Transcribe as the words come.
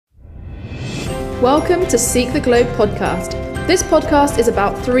Welcome to Seek the Globe podcast. This podcast is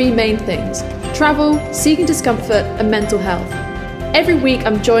about three main things: travel, seeking discomfort, and mental health. Every week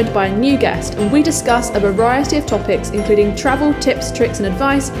I'm joined by a new guest and we discuss a variety of topics including travel, tips, tricks and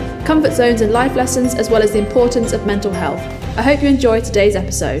advice, comfort zones and life lessons, as well as the importance of mental health. I hope you enjoy today's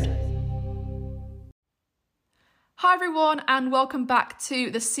episode. Hi everyone and welcome back to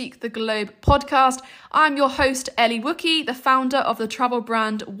the Seek the Globe podcast. I'm your host Ellie Wookie, the founder of the travel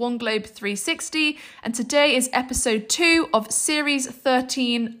brand One Globe 360, and today is episode 2 of series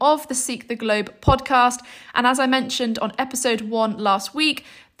 13 of the Seek the Globe podcast. And as I mentioned on episode 1 last week,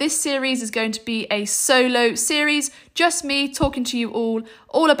 this series is going to be a solo series, just me talking to you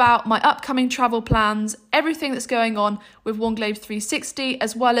all about my upcoming travel plans, everything that's going on with One Globe 360,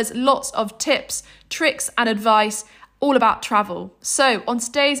 as well as lots of tips, tricks and advice all about travel. So on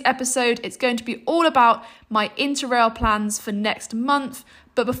today's episode, it's going to be all about my Interrail plans for next month.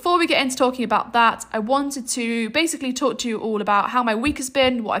 But before we get into talking about that, I wanted to basically talk to you all about how my week has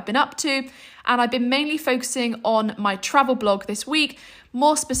been, what I've been up to, and I've been mainly focusing on my travel blog this week,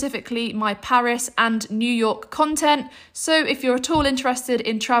 more specifically my Paris and New York content. So if you're at all interested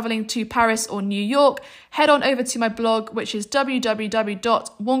in traveling to Paris or New York, head on over to my blog, which is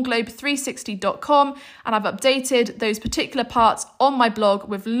www.oneglobe360.com, and I've updated those particular parts on my blog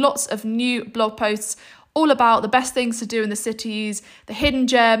with lots of new blog posts all about the best things to do in the cities, the hidden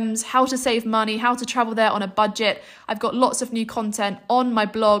gems, how to save money, how to travel there on a budget. I've got lots of new content on my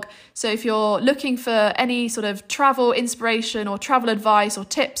blog. So if you're looking for any sort of travel inspiration or travel advice or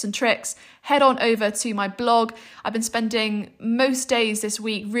tips and tricks, head on over to my blog. I've been spending most days this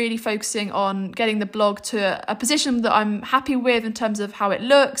week really focusing on getting the blog to a position that I'm happy with in terms of how it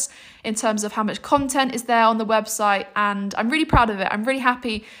looks, in terms of how much content is there on the website, and I'm really proud of it. I'm really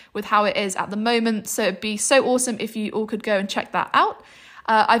happy with how it is at the moment, so it'd be so awesome if you all could go and check that out.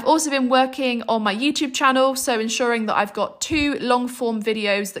 I've also been working on my YouTube channel, so ensuring that I've got 2 long-form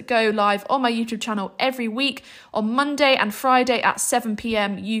videos that go live on my YouTube channel every week on Monday and Friday at 7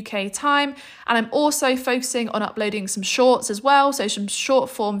 p.m. UK time. And I'm also focusing on uploading some shorts as well, so some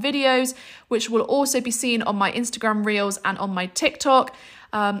short-form videos, which will also be seen on my Instagram Reels and on my TikTok.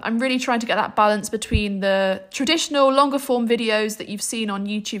 I'm really trying to get that balance between the traditional longer form videos that you've seen on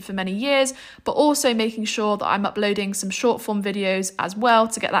YouTube for many years, but also making sure that I'm uploading some short form videos as well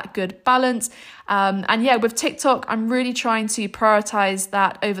to get that good balance. And yeah, with TikTok, I'm really trying to prioritize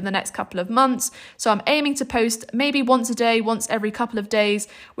that over the next couple of months. So I'm aiming to post maybe once a day, once every couple of days,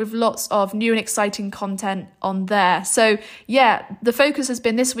 with lots of new and exciting content on there. So yeah, the focus has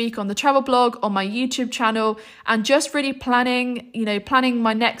been this week on the travel blog, on my YouTube channel, and just really planning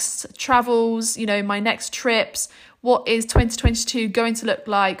my next travels, my next trips. What is 2022 going to look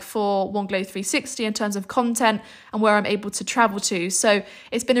like for One Globe 360 in terms of content and where I'm able to travel to? So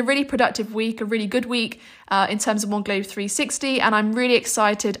it's been a really productive week, a really good week in terms of One Globe 360, and I'm really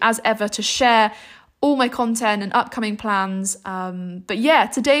excited as ever to share all my content and upcoming plans. But yeah,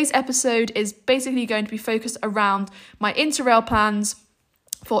 today's episode is basically going to be focused around my Interrail plans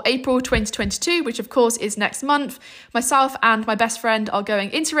for April 2022, which of course is next month. Myself and my best friend are going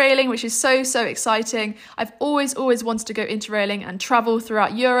interrailing, which is so exciting. I've always wanted to go interrailing and travel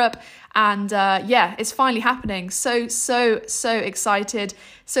throughout Europe, and yeah, it's finally happening. So excited.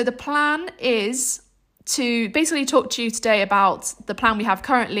 So the plan is to basically talk to you today about the plan we have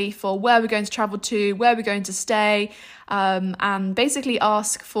currently for where we're going to travel to, where we're going to stay, and basically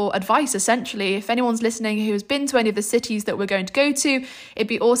ask for advice, essentially. If anyone's listening who has been to any of the cities that we're going to go to, it'd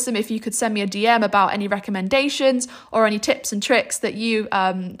be awesome if you could send me a DM about any recommendations or any tips and tricks that you've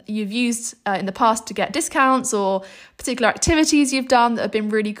used in the past to get discounts, or particular activities you've done that have been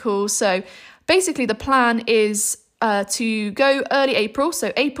really cool. So basically the plan is to go early April,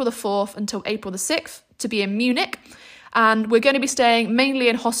 so April the 4th until April the 6th, to be in Munich. And we're going to be staying mainly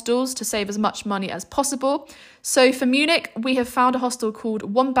in hostels to save as much money as possible. So for Munich, we have found a hostel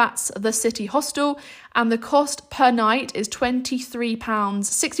called Wombat's The City Hostel, and the cost per night is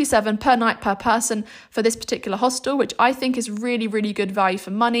 £23.67 per night per person for this particular hostel, which I think is really good value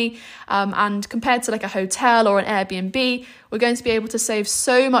for money. And compared to like a hotel or an Airbnb, we're going to be able to save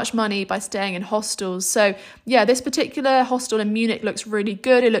so much money by staying in hostels. So yeah, this particular hostel in Munich looks really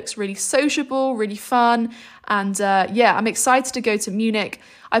good. It looks really sociable, really fun. And yeah, I'm excited to go to Munich.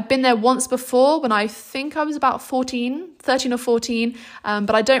 I've been there once before when I think I was about 13 or 14,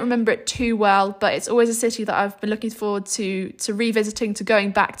 but I don't remember it too well. But it's always a city that I've been looking forward to revisiting, to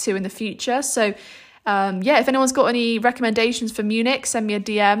going back to in the future. So yeah, if anyone's got any recommendations for Munich, send me a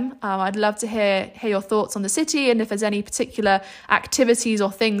DM. I'd love to hear your thoughts on the city, and if there's any particular activities or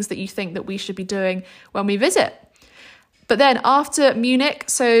things that you think that we should be doing when we visit. But then after Munich,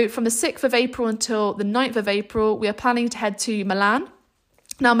 so from the 6th of April until the 9th of April, we are planning to head to Milan.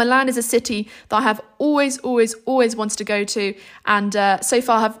 Now, Milan is a city that I have always wanted to go to, and so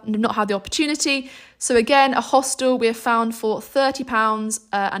far have not had the opportunity. So again, a hostel we have found for £30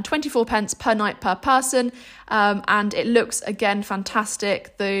 and 24 pence per night per person, and it looks again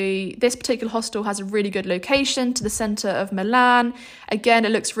fantastic. This particular hostel has a really good location to the centre of Milan. Again,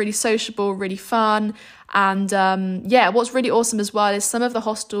 it looks really sociable, really fun. And what's really awesome as well is some of the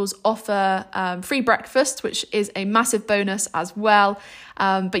hostels offer free breakfast, which is a massive bonus as well.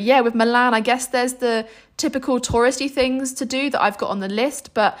 But yeah, with Milan, I guess there's the typical touristy things to do that I've got on the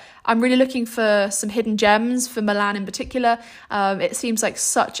list, but I'm really looking for some hidden gems for Milan in particular. It seems like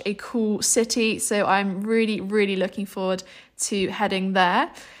such a cool city, so I'm really looking forward to heading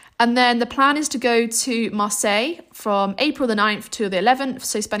there. And then the plan is to go to Marseille from April the 9th to the 11th.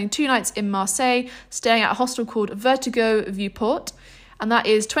 So spending 2 nights in Marseille, staying at a hostel called Vertigo Viewport. And that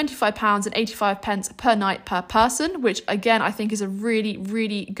is £25 and 85 pence per night per person, which again, I think is a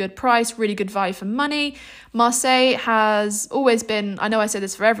really good price, really good value for money. Marseille has always been, I know I say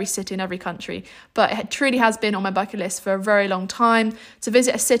this for every city in every country, but it truly has been on my bucket list for a very long time to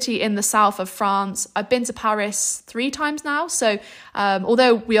visit a city in the south of France. I've been to Paris 3 times now. So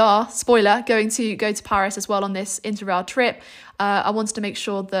although we are, spoiler, going to go to Paris as well on this Interrail trip, I wanted to make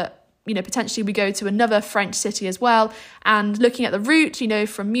sure that potentially we go to another French city as well. And looking at the route,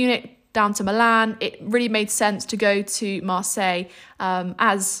 from Munich down to Milan, it really made sense to go to Marseille.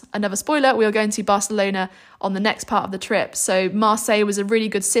 As another spoiler, we are going to Barcelona on the next part of the trip. So Marseille was a really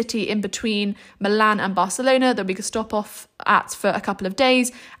good city in between Milan and Barcelona that we could stop off at for a couple of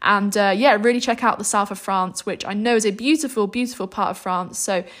days. And really check out the south of France, which I know is a beautiful part of France.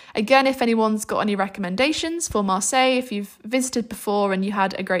 So again, if anyone's got any recommendations for Marseille, if you've visited before and you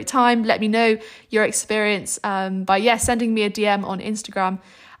had a great time, let me know your experience by sending me a DM on Instagram.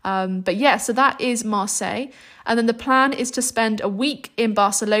 So that is Marseille. And then the plan is to spend a week in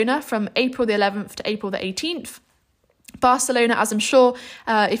Barcelona from April the 11th to April the 18th. Barcelona, as I'm sure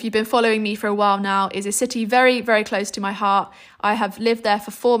if you've been following me for a while now, is a city very close to my heart. I have lived there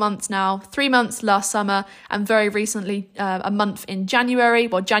for 4 months now, 3 months last summer, and very recently a month in January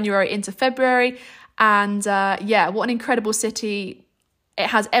into February. And what an incredible city. It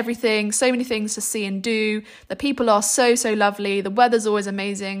has everything, so many things to see and do. The people are so lovely. The weather's always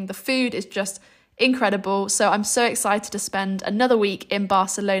amazing. The food is just incredible. So I'm so excited to spend another week in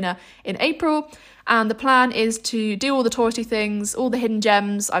Barcelona in April. And the plan is to do all the touristy things, all the hidden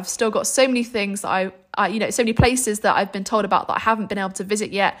gems. I've still got so many things that so many places that I've been told about that I haven't been able to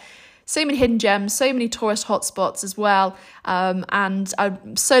visit yet. So many hidden gems, so many tourist hotspots as well. And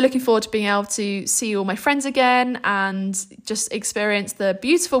I'm so looking forward to being able to see all my friends again and just experience the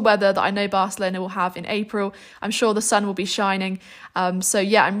beautiful weather that I know Barcelona will have in April. I'm sure the sun will be shining. I'm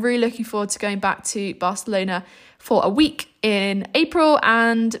really looking forward to going back to Barcelona for a week in April.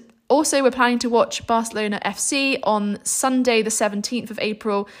 And also, we're planning to watch Barcelona FC on Sunday, the 17th of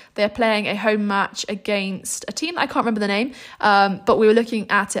April. They're playing a home match against a team I can't remember the name, but we were looking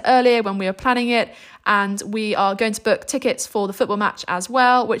at it earlier when we were planning it, and we are going to book tickets for the football match as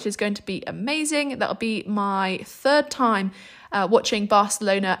well, which is going to be amazing. That'll be my 3rd time watching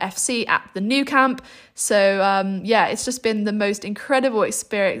Barcelona FC at the Nou Camp. So it's just been the most incredible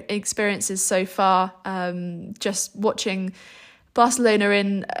experiences so far, just watching Barcelona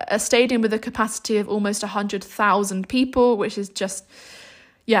in a stadium with a capacity of almost 100,000 people, which is just,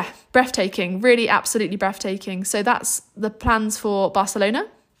 breathtaking, really absolutely breathtaking. So that's the plans for Barcelona.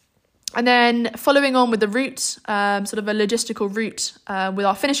 And then following on with the route, sort of a logistical route, with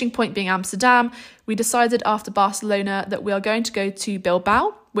our finishing point being Amsterdam, we decided after Barcelona that we are going to go to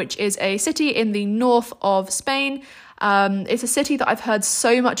Bilbao, which is a city in the north of Spain. It's a city that I've heard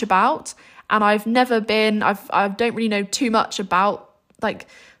so much about, and I've never been. I don't really know too much about like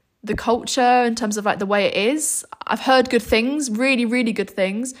the culture in terms of like the way it is. I've heard good things, really good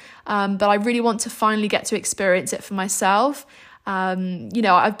things, but I really want to finally get to experience it for myself.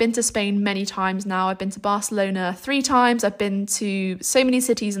 I've been to Spain many times now. I've been to Barcelona 3 times. I've been to so many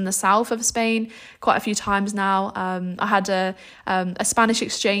cities in the south of Spain quite a few times now. I had a Spanish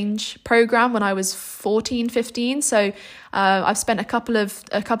exchange program when I was 15. So I've spent a couple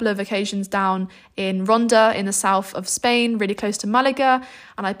of occasions down in Ronda in the south of Spain, really close to Malaga,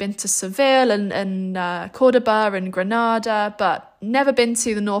 and I've been to Seville and Cordoba and Granada, but never been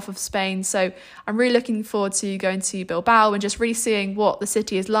to the north of Spain. So I'm really looking forward to going to Bilbao and just really seeing what the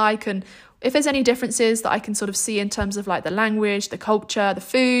city is like, and if there's any differences that I can sort of see in terms of like the language, the culture, the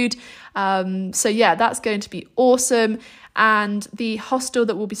food. That's going to be awesome. And the hostel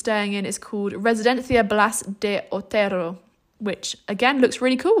that we'll be staying in is called Residencia Blas de Otero. which again looks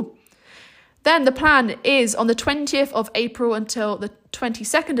really cool. Then the plan is on the 20th of April until the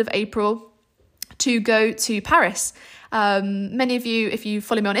 22nd of April to go to Paris. Many of you, if you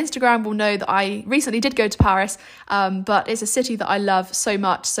follow me on Instagram, will know that I recently did go to Paris, but it's a city that I love so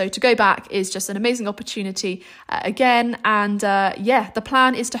much. So to go back is just an amazing opportunity again. And the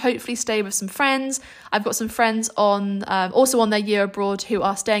plan is to hopefully stay with some friends. I've got some friends also on their year abroad who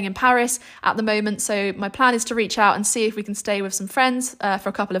are staying in Paris at the moment. So my plan is to reach out and see if we can stay with some friends for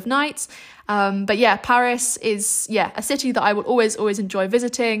a couple of nights. Paris is, a city that I will always enjoy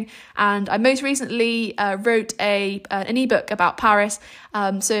visiting. And I most recently wrote an ebook about Paris.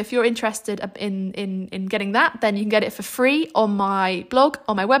 So if you're interested in getting that, then you can get it for free on my blog,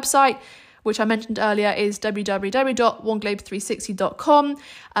 on my website, which I mentioned earlier is www.oneglobe360.com.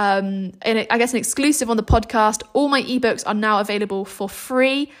 And I guess an exclusive on the podcast, all my ebooks are now available for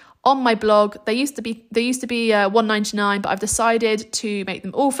free on my blog. They used to be $1.99, but I've decided to make them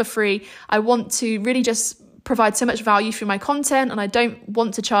all for free. I want to really just provide so much value through my content, and I don't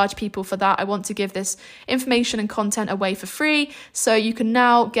want to charge people for that. I want to give this information and content away for free. So you can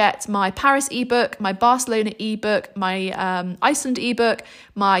now get my Paris ebook, my Barcelona ebook, my Iceland ebook,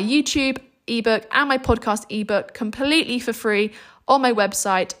 my YouTube ebook, and my podcast ebook completely for free on my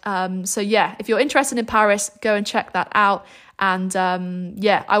website. If you're interested in Paris, go and check that out. And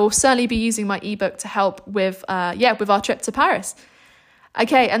I will certainly be using my ebook to help with our trip to Paris.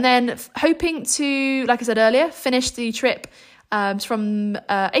 Okay, and then hoping to, like I said earlier, finish the trip from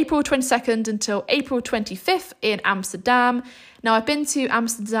April 22nd until April 25th in Amsterdam. Now, I've been to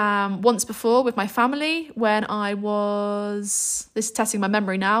Amsterdam once before with my family when this is testing my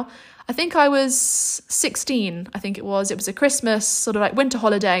memory now, I think I was 16, it was a Christmas sort of like winter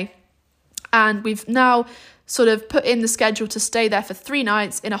holiday. And we've now sort of put in the schedule to stay there for 3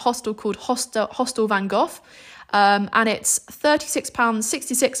 nights in a hostel called Hostel Van Gogh. And it's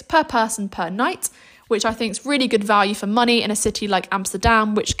 £36.66 per person per night, which I think is really good value for money in a city like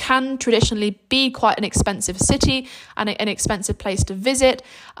Amsterdam, which can traditionally be quite an expensive city and an expensive place to visit.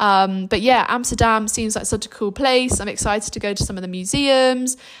 Amsterdam seems like such a cool place. I'm excited to go to some of the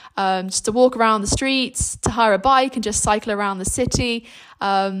museums, just to walk around the streets, to hire a bike and just cycle around the city.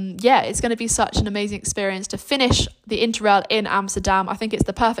 It's going to be such an amazing experience to finish the Interrail in Amsterdam. I think it's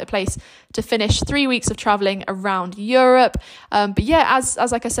the perfect place to finish 3 weeks of traveling around Europe.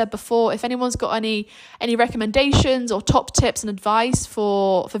 As like I said before, if anyone's got any recommendations or top tips and advice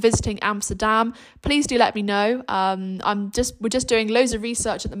for visiting Amsterdam, please do let me know. We're just doing loads of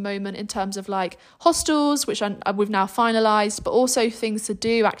research at the moment in terms of like hostels, which we've now finalised, but also things to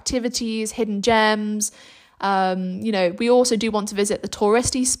do, activities, hidden gems. We also do want to visit the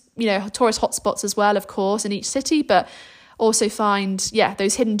tourist hotspots as well, of course, in each city, but also find,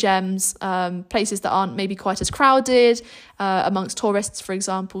 those hidden gems, places that aren't maybe quite as crowded amongst tourists, for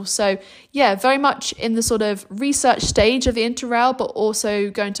example. So, very much in the sort of research stage of the Interrail, but also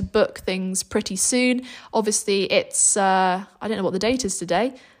going to book things pretty soon. Obviously, it's, I don't know what the date is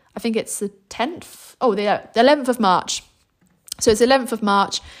today. I think it's the 10th. Oh, the 11th of March. So it's 11th of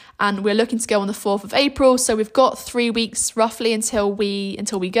March. And we're looking to go on the 4th of April. So we've got 3 weeks roughly until we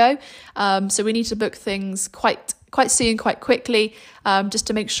go. So we need to book things quite soon, quite quickly, just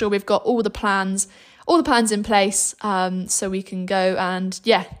to make sure we've got all the plans in place, so we can go and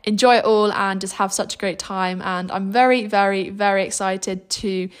enjoy it all and just have such a great time. And I'm very, very, very excited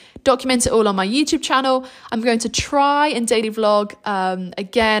to document it all on my YouTube channel. I'm going to try and daily vlog.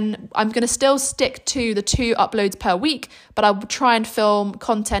 Again, I'm going to still stick to the 2 uploads per week, but I'll try and film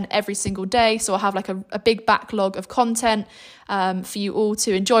content every single day. So I'll have like a big backlog of content for you all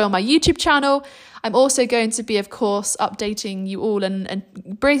to enjoy on my YouTube channel. I'm also going to be, of course, updating you all and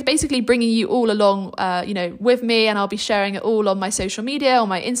basically bringing you all along, with me, and I'll be sharing it all on my social media, on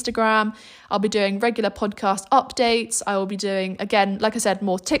my Instagram. I'll be doing regular podcast updates. I will be doing, again, like I said,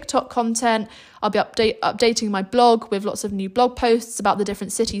 more TikTok content. I'll be updating my blog with lots of new blog posts about the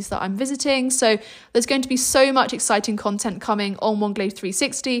different cities that I'm visiting. So there's going to be so much exciting content coming on One Globe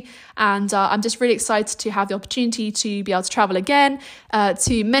 360. And I'm just really excited to have the opportunity to be able to travel again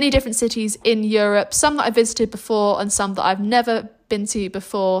to many different cities in Europe, some that I visited before and some that I've never been to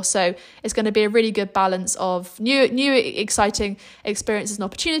before. So it's going to be a really good balance of new exciting experiences and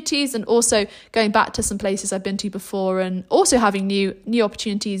opportunities, and also going back to some places I've been to before, and also having new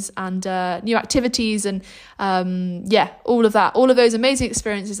opportunities and new activities, and all of those amazing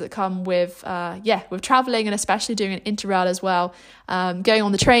experiences that come with traveling, and especially doing an Interrail as well, going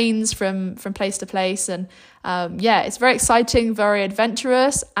on the trains from place to place. And it's very exciting, very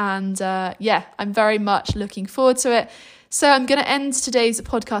adventurous, and I'm very much looking forward to it. So I'm going to end today's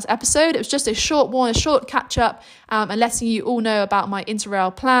podcast episode. It was just a short one, a short catch up, and letting you all know about my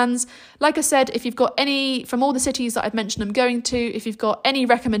Interrail plans. Like I said, if you've got any, from all the cities that I've mentioned I'm going to, if you've got any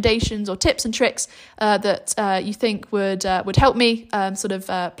recommendations or tips and tricks that you think would help me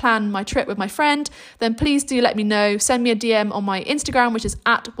plan my trip with my friend, then please do let me know. Send me a DM on my Instagram, which is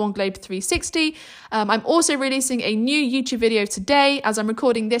at OneGlobe360. I'm also releasing a new YouTube video today as I'm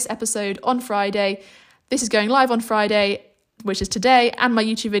recording this episode on Friday. This is going live on Friday, which is today, and my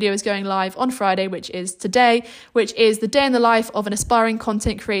YouTube video is going live on Friday, which is today, which is the day in the life of an aspiring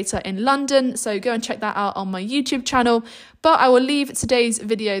content creator in London. So go and check that out on my YouTube channel. But I will leave today's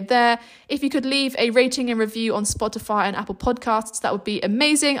video there. If you could leave a rating and review on Spotify and Apple Podcasts, that would be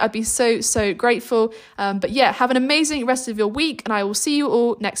amazing. I'd be so grateful. But yeah, have an amazing rest of your week, and I will see you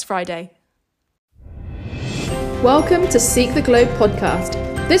all next Friday. Welcome to Seek the Globe podcast.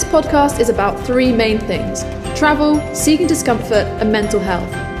 This podcast is about three main things: travel, seeking discomfort, and mental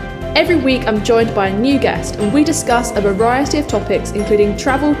health. Every week I'm joined by a new guest and we discuss a variety of topics including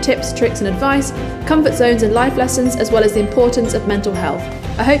travel, tips, tricks and advice, comfort zones and life lessons, as well as the importance of mental health.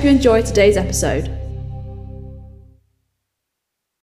 I hope you enjoy today's episode.